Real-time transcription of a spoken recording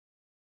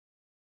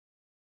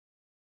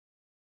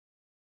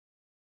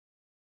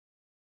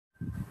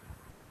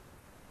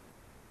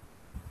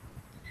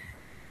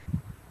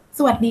ส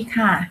วัสดี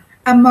ค่ะ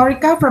I'm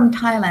Morica from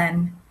Thailand.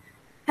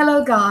 Hello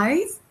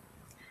guys.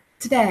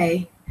 Today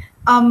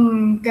I'm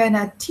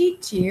gonna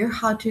teach you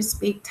how to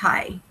speak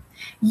Thai.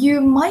 You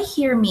might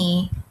hear me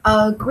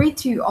greet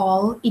you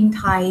all in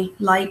Thai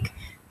like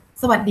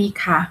สวัสดี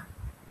ค่ะ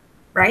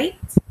right?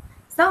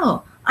 So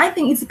I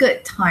think it's a good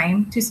time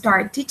to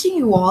start teaching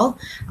you all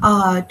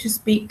to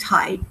speak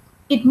Thai.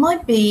 It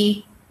might be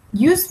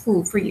useful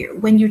for you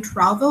when you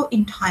travel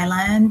in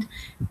Thailand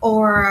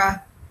or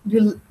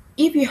you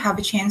if you have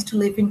a chance to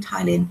live in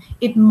Thailand,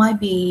 it might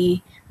be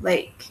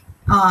like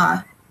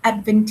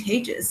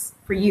advantageous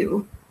for you.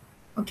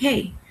 Okay,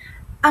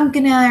 I'm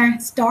gonna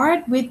start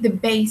with the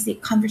basic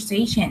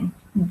conversation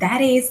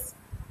that is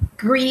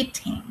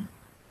greeting.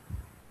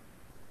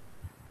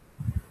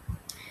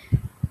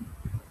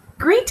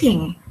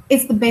 Greeting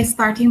is the best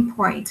starting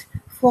point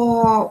for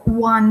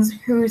ones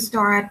who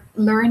start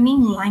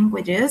learning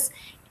languages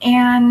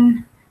and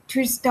to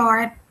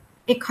start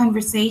a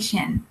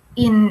conversation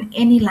in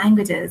any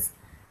languages.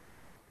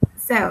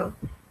 So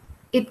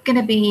it's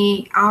gonna be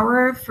our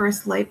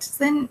first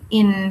lesson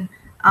in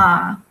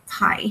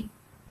Thai,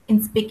 in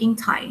speaking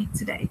Thai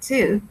today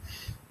too.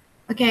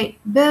 Okay,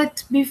 but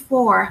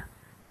before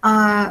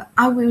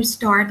I will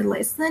start the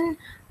lesson,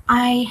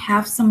 I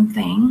have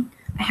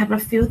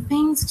a few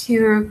things to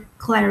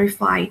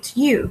clarify to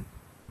you.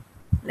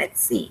 Let's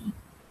see.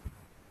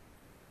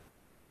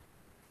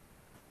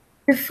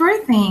 The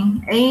first thing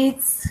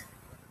is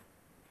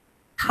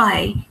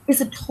Thai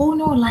is a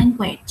tonal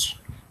language.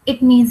 It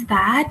means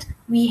that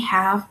we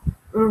have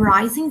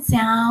rising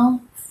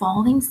sound,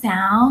 falling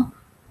sound,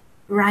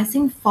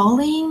 rising,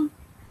 falling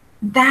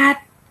that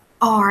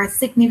are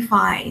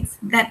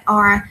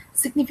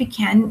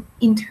significant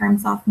in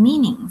terms of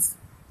meanings.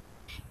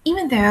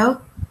 Even though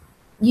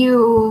you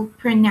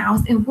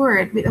pronounce a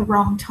word with a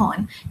wrong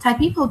tone, Thai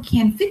people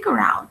can figure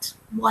out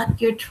what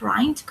you're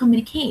trying to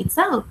communicate,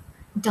 so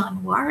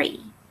don't worry.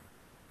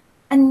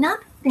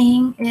 Another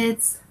thing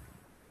is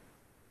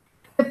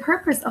the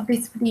purpose of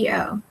this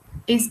video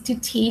is to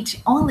teach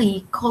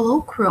only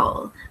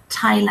colloquial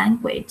Thai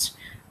language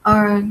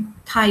or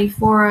Thai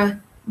for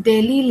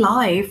daily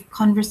life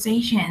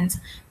conversations,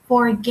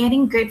 for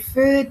getting good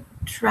food,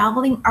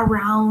 traveling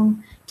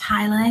around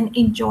Thailand,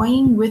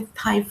 enjoying with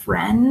Thai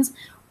friends,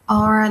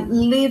 or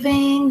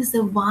living,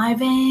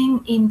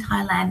 surviving in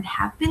Thailand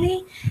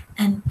happily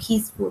and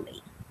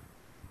peacefully.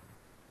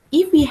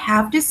 If we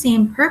have the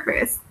same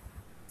purpose,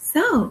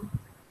 so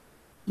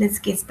let's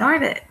get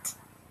started.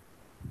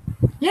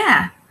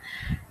 Yeah,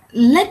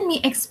 let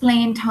me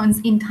explain tones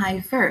in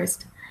Thai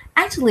first.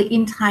 Actually,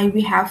 in Thai,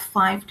 we have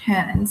 5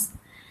 tones,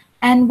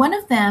 and one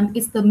of them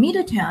is the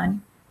middle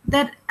tone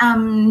that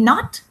I'm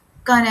not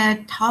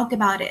gonna talk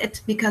about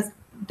it because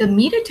the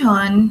middle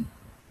tone,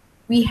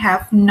 we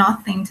have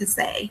nothing to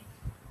say.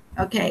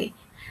 Okay,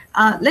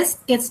 let's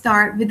get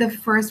started with the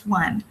first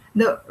one,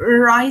 the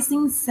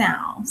rising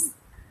sounds.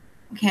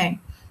 Okay,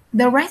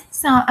 the rising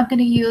sound, I'm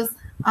gonna use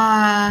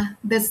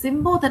the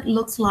symbol that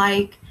looks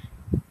like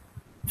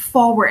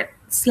forward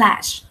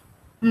slash.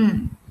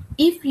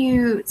 If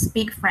you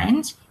speak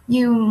French,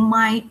 you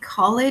might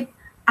call it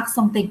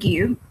accent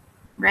aigu,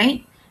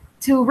 right?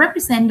 To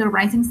represent the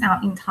rising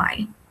sound in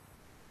Thai.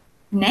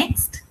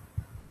 Next,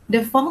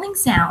 the falling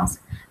sounds,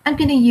 I'm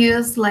gonna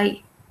use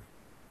like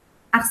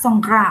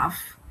accent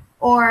grave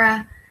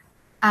or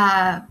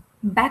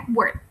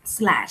backward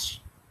slash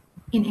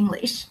in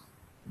English.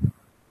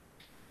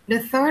 The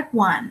third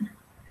one,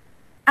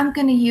 I'm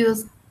gonna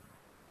use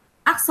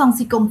accent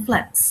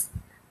circumflex.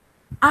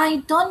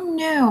 I don't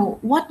know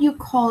what you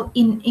call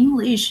in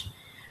English,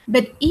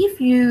 but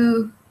if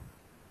you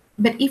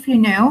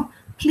know,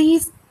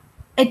 please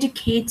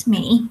educate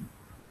me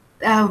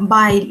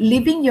by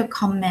leaving your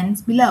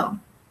comments below.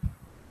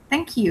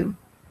 Thank you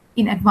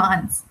in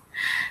advance.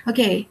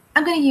 Okay,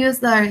 I'm going to use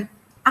the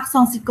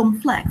accent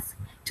circumflex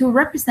to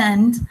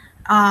represent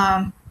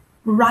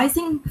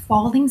rising,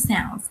 falling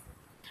sounds.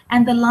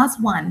 And the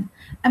last one,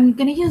 I'm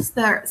going to use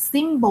the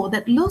symbol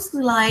that looks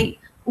like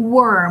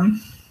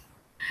worm.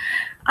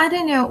 I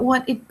don't know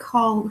what it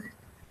called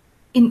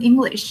in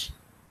English.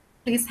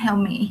 Please help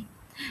me.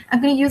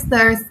 I'm going to use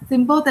the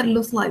symbol that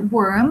looks like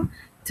worm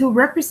to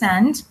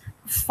represent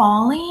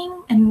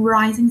falling and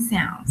rising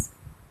sounds.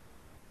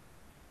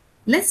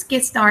 Let's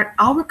get started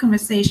our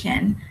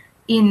conversation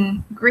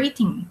in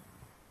greeting.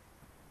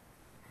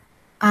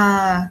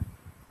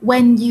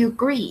 When you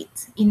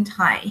greet in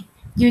Thai,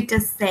 you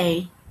just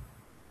say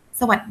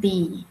สวัส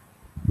ดี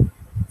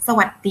ส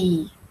วัสดี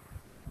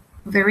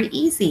Very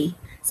easy.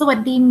 สวัส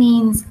ดี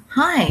means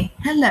hi,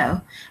 hello,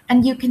 and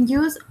you can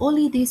use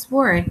only this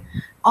word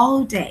all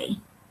day.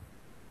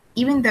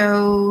 Even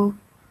though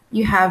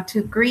you have to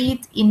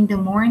greet in the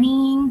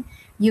morning,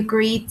 you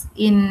greet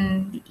in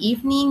the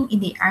evening, in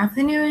the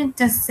afternoon,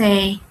 just say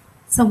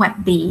สวัส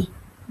ดี.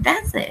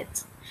 That's it.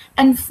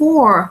 And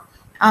for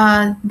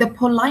the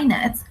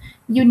politeness,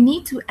 you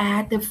need to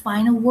add the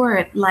final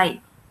word like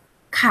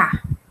ค่ะ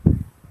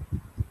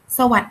ส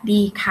วัส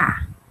ดีค่ะ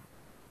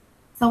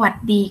สวัส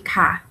ดี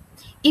ค่ะ.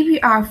 If you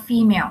are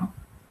female,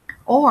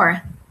 or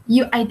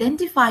you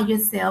identify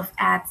yourself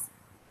as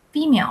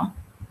female,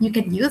 you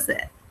can use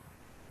it.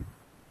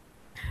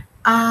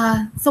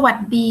 สวัส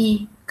ดี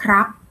ค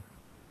รับ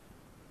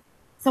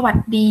สวัส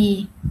ดี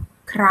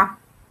ครับ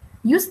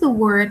use the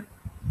word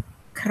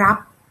ครับ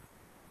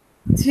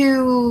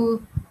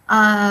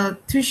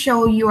to show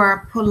your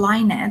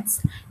politeness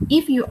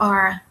if you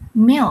are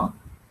male,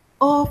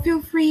 or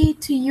feel free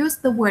to use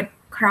the word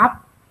ครับ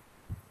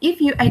if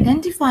you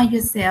identify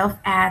yourself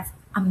as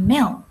a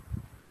male.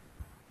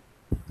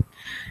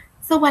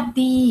 สวัส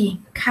ดี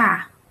ค่ะ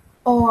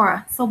or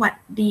สวัส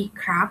ดี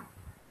ครับ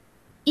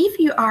if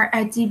you are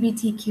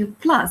LGBTQ+,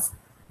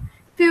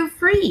 feel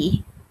free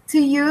to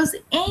use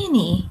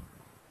any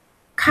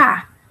ค่ะ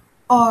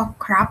or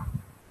ครับ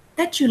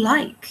that you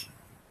like.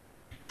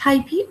 Thai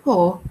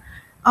people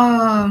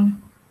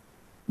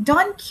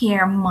don't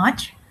care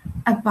much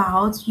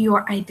about your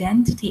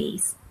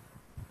identities.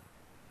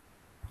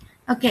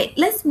 Okay,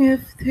 let's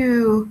move to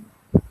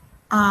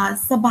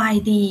สบาย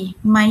ดี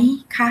ไหม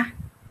คะ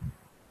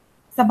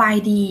สบาย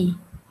ดี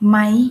ไหม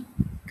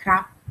ครั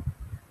บ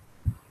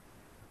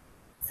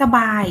สบ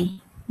าย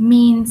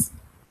means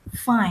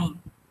fine.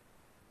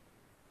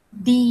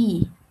 D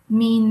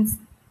means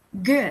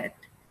good.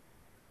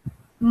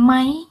 ไหม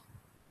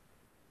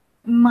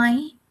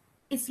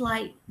is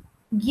like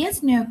yes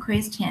no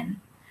question.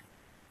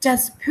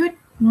 Just put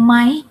ไหม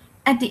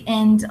at the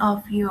end of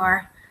your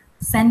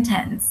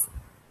sentence.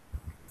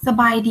 ส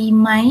บายดี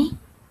ไหม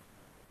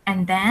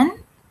and then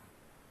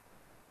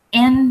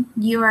end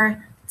your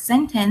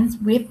sentence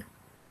with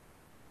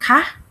ค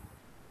ะ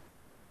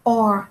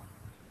or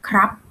ค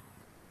รับ.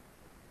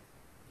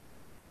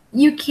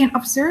 You can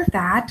observe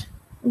that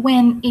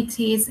when it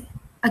is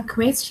a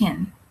question,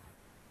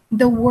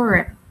 the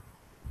word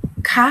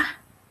คะ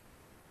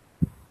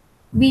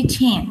we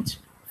change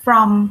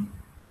from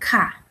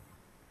ค่ะ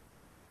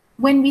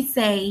when we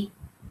say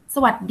ส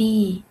วัสดี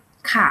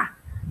ค่ะ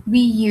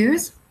we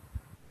use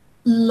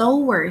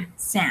lower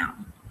sound,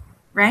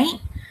 right?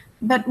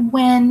 But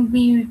when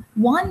we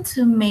want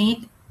to make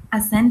a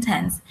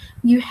sentence,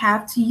 you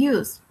have to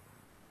use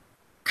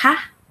คะ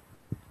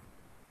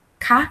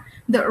คะ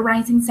the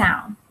rising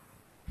sound.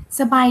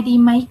 สบายดี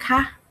ไหมค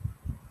ะ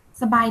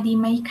สบายดี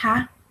ไหมคะ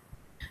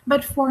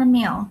But for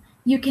male,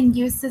 you can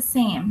use the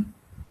same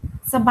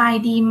สบาย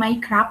ดีไหม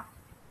ครับ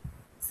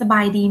สบา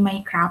ยดีไหม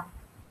ครับ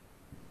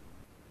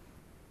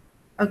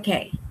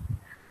Okay,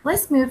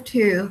 let's move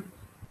to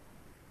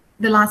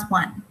the last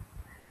one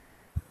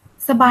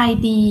สบาย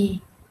ดี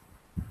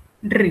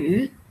หรือ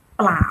เ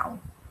ปล่า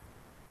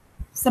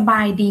สบ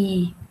ายดี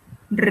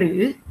หรื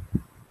อ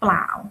เป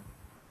ล่า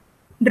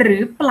หรื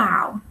อเปล่า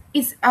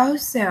is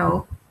also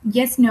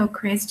yes no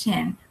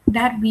question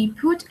that we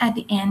put at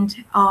the end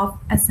of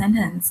a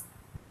sentence.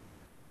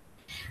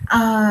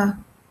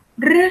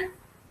 หรือ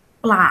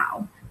เปล่า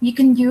you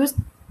can use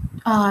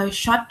a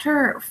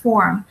shorter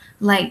form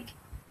like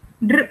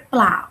หรือเป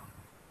ล่า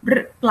ห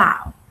รือเปล่า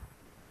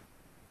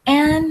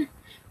and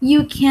you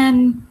can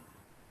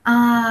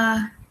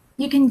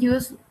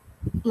use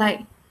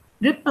like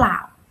หรือเปล่า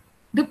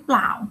หรือเป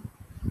ล่า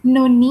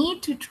no need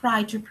to try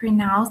to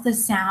pronounce the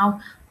sound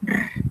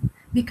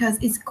because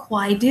it's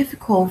quite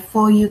difficult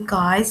for you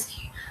guys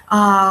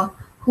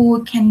who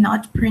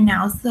cannot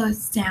pronounce the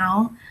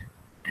sound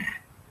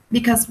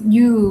because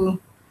you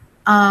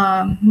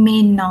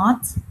may not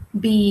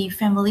be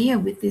familiar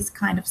with this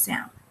kind of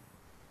sound.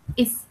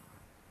 It's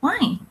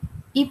fine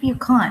if you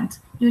can't,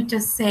 you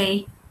just say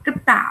หรือ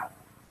เปล่า.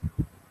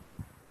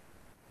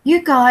 You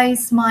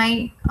guys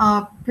might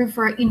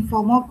prefer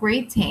informal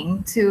greeting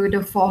to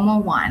the formal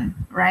one,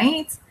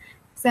 right?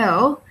 So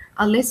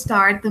let's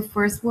start the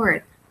first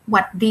word. ห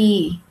วัดดี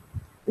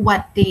หวั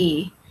ดดี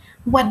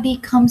หวัดดี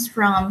comes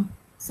from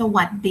ส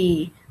วัสดี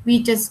we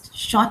just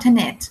shorten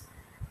it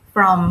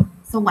from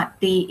สวัส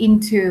ดี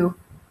into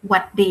หวั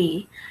ดดี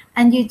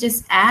and you just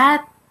add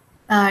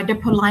the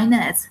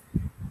politeness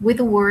with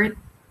the word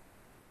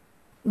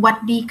หวัด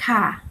ดีค่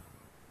ะ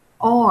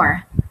or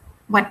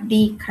หวัด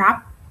ดีครับ.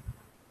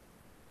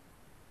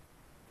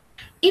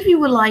 If you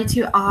would like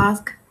to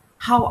ask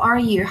how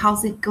are you,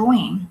 how's it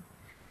going,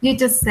 you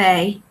just say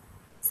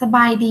สบ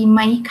ายดีไหม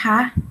คะ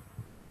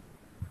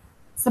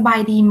สบาย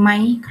ดีไหม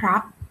ครั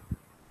บ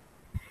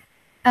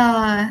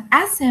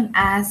as same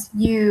as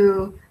you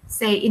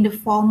say in the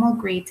formal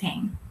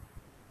greeting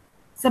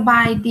สบ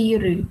ายดี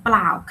หรือเป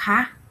ล่าคะ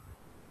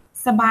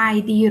สบาย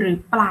ดีหรือ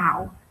เปล่า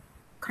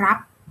ครับ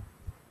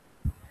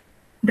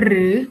ห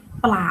รือ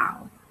เปล่า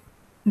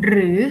ห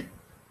รือ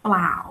เป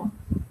ล่า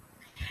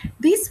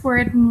This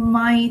word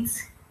might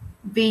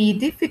be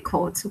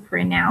difficult to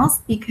pronounce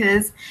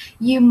because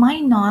you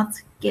might not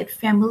get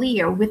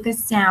familiar with the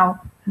sound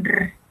r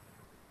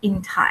in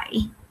Thai.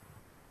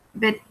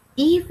 But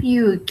if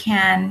you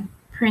can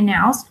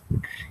pronounce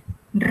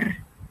r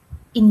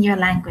in your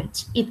language,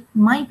 it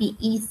might be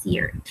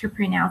easier to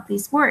pronounce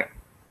this word.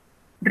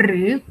 ห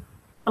รือ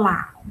เปล่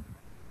า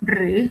ห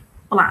รือ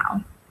เปล่า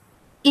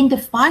In the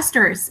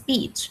faster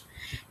speech,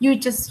 you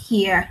just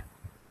hear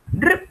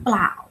หรือเป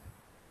ล่า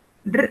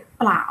หรือ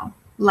เปล่า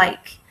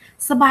like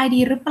สบายดี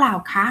หรือเปล่า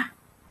คะ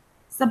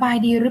สบาย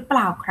ดีหรือเป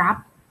ล่าครับ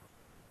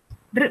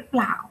หรือเป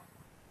ล่า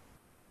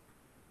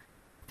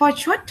For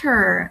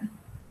shorter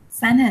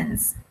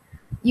sentence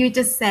you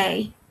just say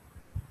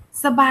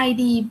สบาย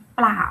ดีเ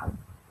ปล่า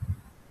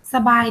ส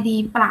บายดี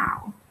เปล่า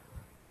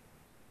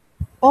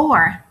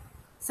or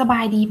สบา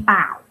ยดีเป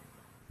ล่า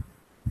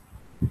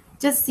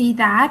just see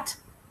that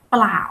เป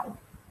ล่า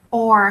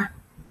or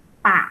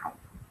เปล่า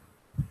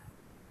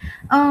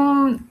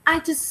I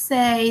just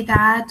say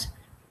that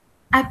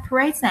at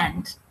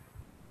present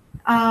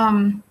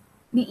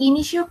the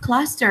initial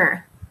cluster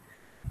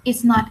is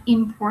not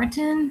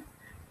important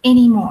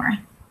anymore.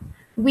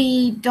 We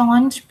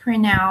don't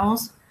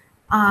pronounce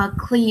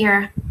clear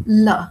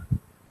l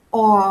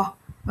or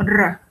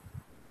r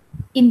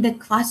in the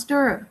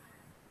cluster,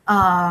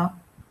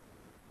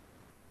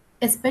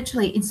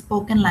 especially in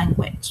spoken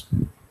language.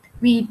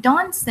 We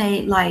don't say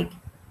like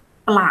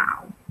เปล่า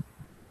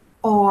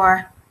or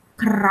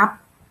ครับ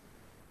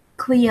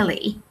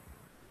clearly.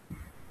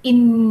 In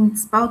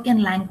spoken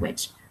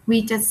language, we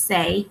just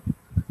say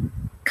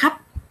ครับ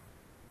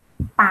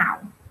เปล่า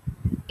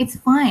It's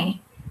fine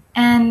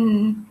and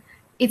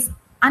it's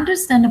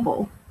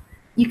understandable.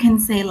 You can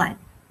say like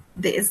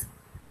this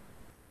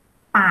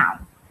เปล่า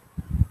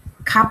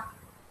ครับ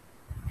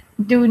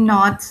Do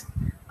not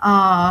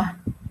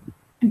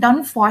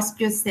don't force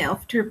yourself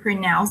to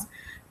pronounce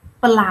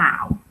เปล่า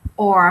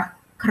or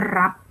ค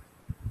รับ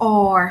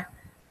or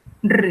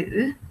หรือ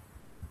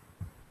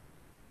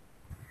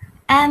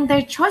and the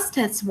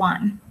shortest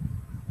one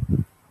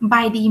บ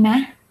ายดีไหม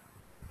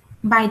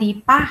บายดี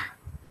ป่ะ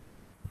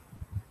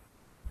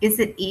Is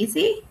it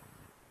easy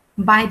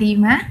บายดี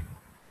ไหม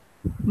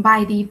บา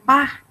ยดีป่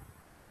ะ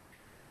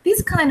This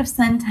kind of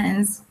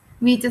sentence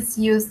we just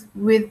use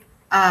with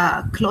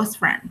close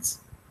friends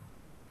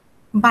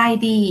บาย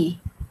ดี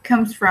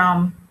comes from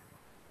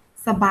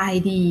สบาย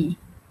ดี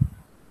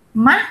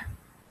มะ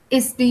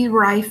is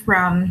derived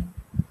from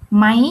ไ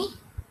หม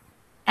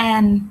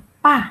and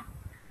ป่ะ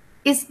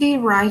is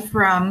derived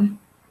from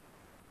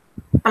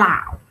เปล่า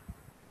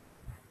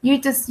You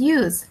just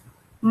use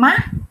มะ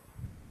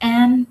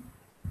and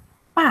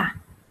ป่ะ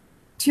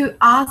to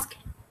ask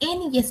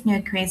any yes no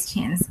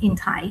questions in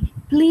Thai.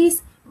 Please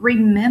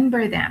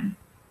remember them.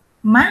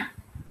 มะ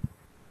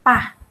ป่ะ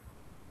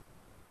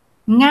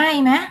ง่าย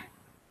ไหม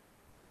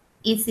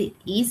Is it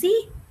easy?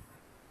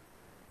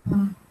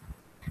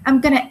 I'm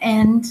gonna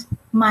end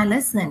my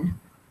lesson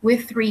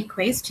with 3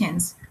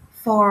 questions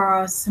for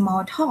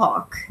small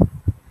talk.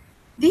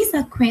 These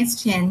are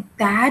questions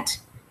that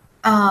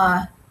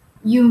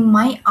you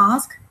might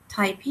ask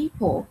Thai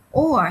people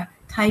or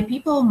Thai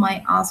people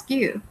might ask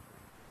you.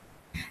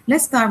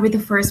 Let's start with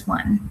the first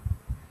one.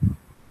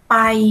 ไป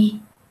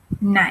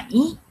ไหน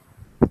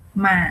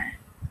มา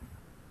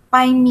ไป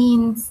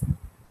means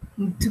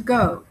to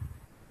go.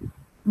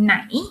 ไหน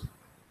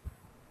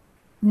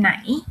ไหน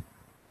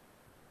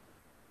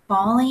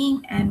falling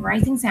and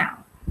rising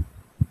sound.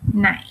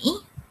 ไหน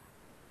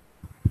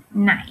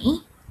ไหน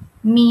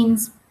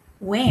means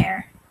where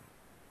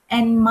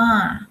and ma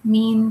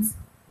means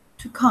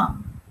to come.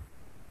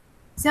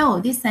 So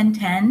this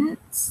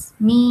sentence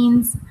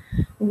means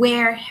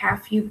where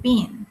have you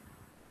been?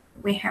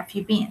 Where have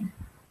you been?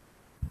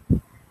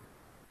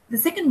 The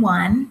second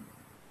one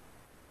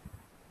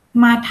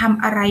มาท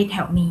ำอะไรแถ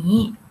วนี้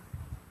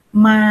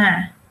ม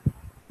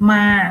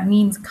า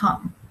means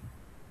come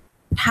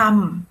ท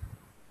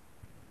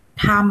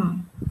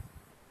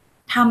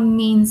ำ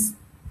means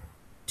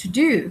to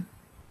do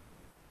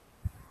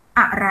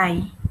อะไร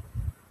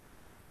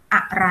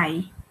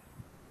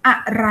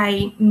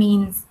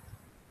means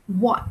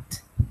what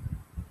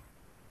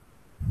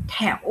แถ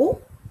ว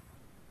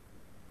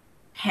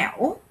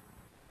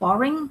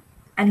falling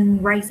and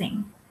rising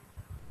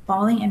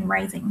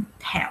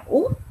แ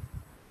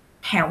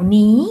ถว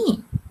นี้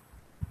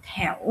แถ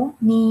ว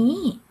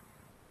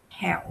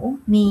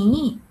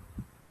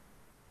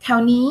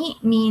นี้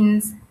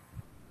means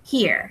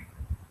here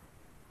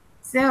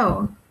so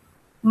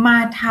มา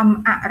ท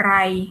ำอะไร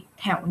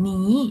แถว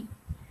นี้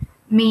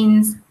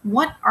means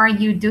what are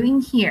you doing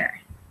here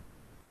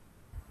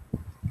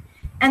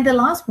and the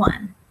last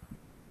one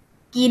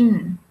กิน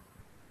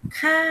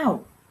ข้าว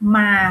ม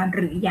าห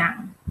รือยัง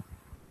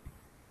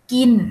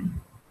กิน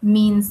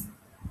means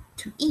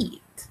to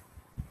eat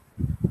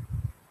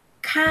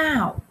ข้า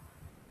ว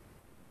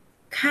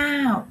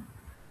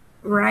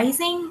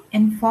rising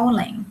and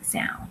falling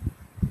sound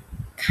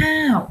ข้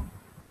าว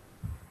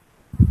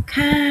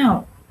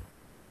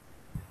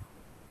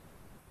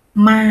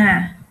มา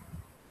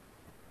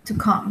to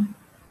come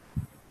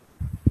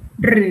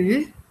หรือ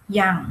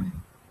ยัง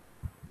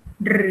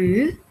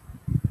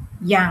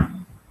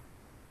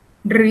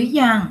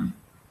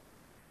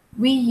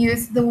we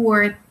use the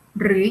word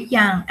หรือ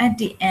ยัง at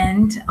the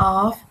end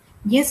of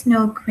yes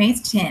no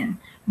question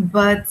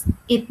but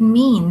it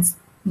means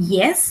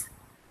yes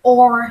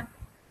or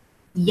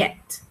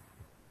yet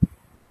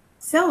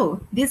so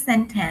this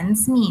sentence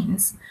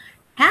means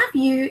have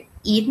you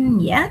eaten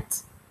yet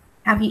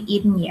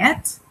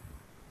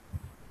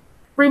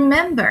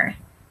remember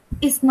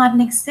It's not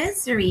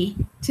necessary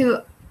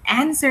to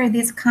answer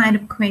this kind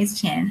of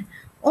question,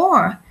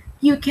 or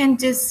you can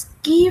just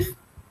give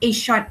a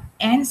short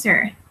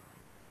answer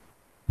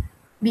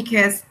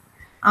because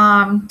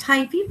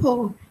Thai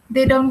people,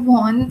 they don't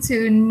want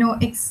to know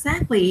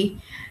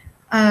exactly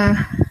uh,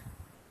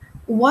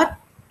 what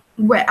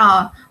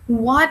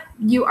what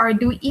you are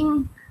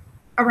doing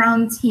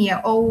around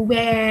here, or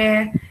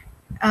where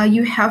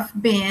you have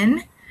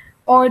been,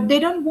 or they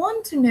don't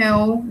want to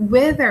know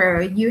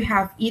whether you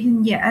have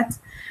eaten yet,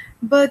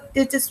 but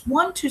they just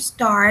want to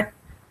start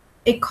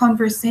a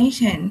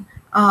conversation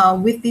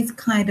with these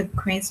kind of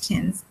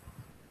questions.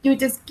 You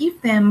just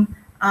give them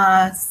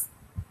a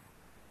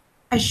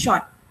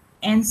short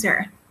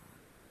answer.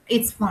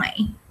 It's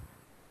fine.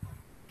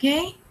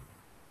 Okay?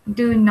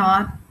 Do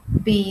not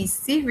be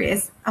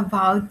serious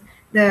about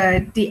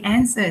the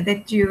answer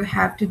that you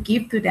have to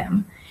give to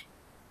them.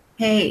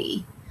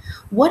 Hey,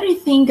 what do you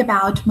think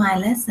about my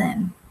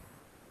lesson?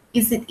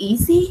 Is it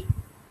easy?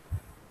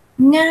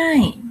 ง่า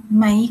ยไ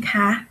หมค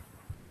ะ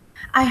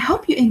I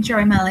hope you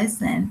enjoy my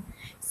lesson.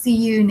 See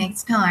you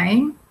next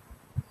time.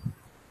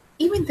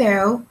 Even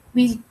though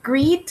we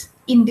greet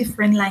in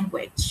different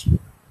language,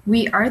 we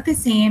are the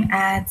same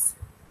as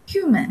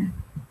human.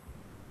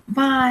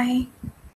 Bye.